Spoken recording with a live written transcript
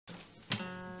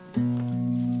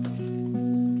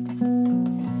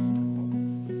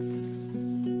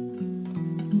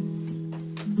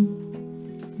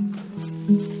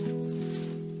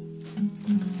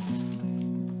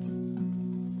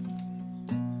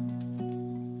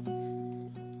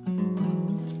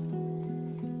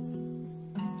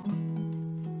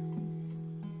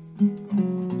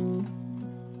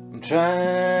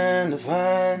trying to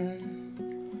find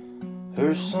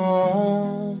her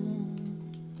song,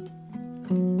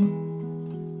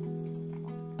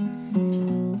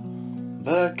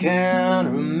 but I can't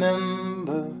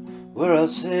remember where I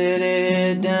set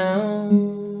it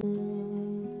down.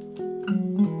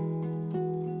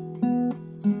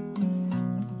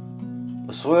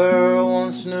 I swear I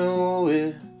once knew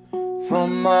it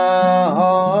from my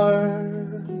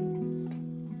heart,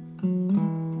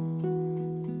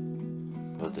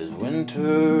 but this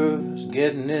winter's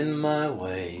getting in my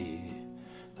way,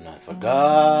 and I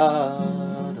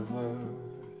forgot a verse.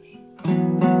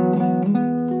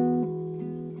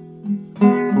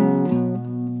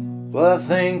 Well, I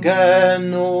think I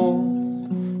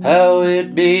know how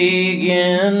it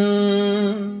begins.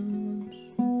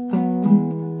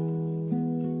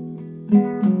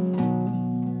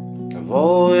 I've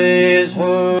always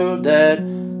heard that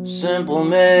simple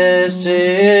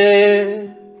message,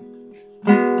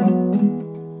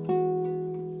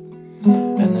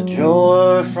 and the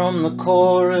joy from the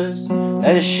chorus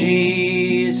as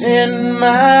she's in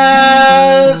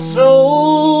my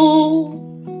soul.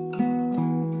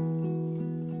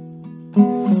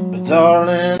 But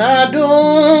darling, I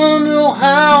don't know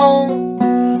how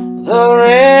the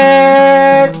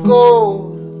rest goes.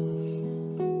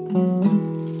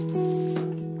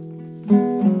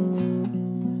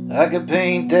 I could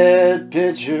paint that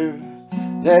picture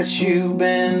that you've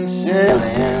been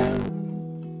selling,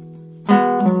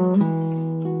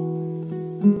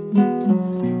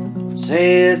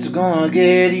 say it's gonna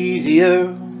get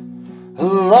easier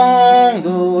along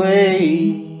the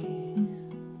way.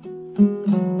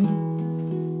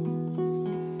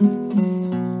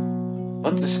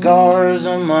 But the scars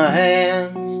on my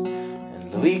hands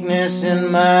and the weakness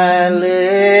in my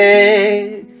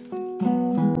legs,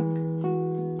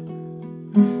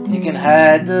 you can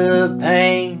hide the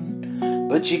pain,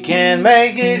 but you can't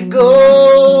make it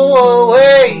go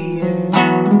away.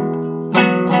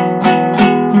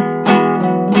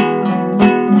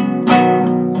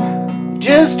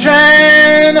 Just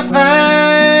trying to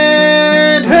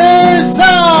find her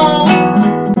song,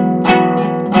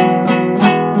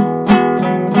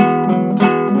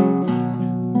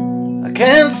 I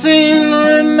can't seem to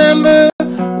remember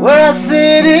where I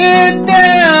set it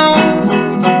down.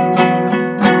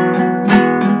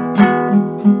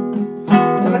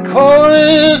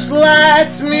 Chorus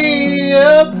lights me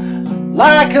up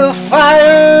like a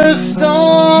firestorm,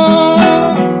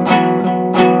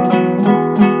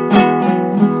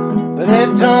 but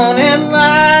it don't end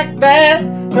like that.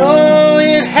 No,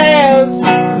 it has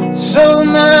so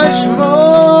much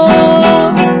more.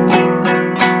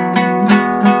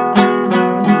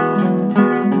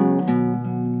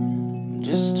 I'm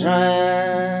just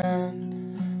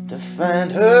trying to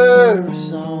find her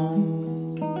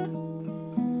song,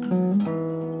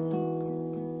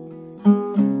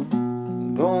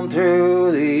 going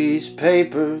through these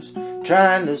papers,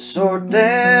 trying to sort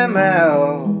them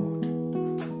out.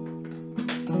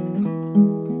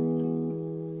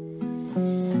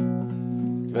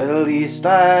 But at least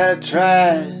I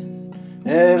tried,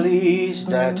 at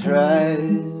least I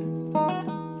tried.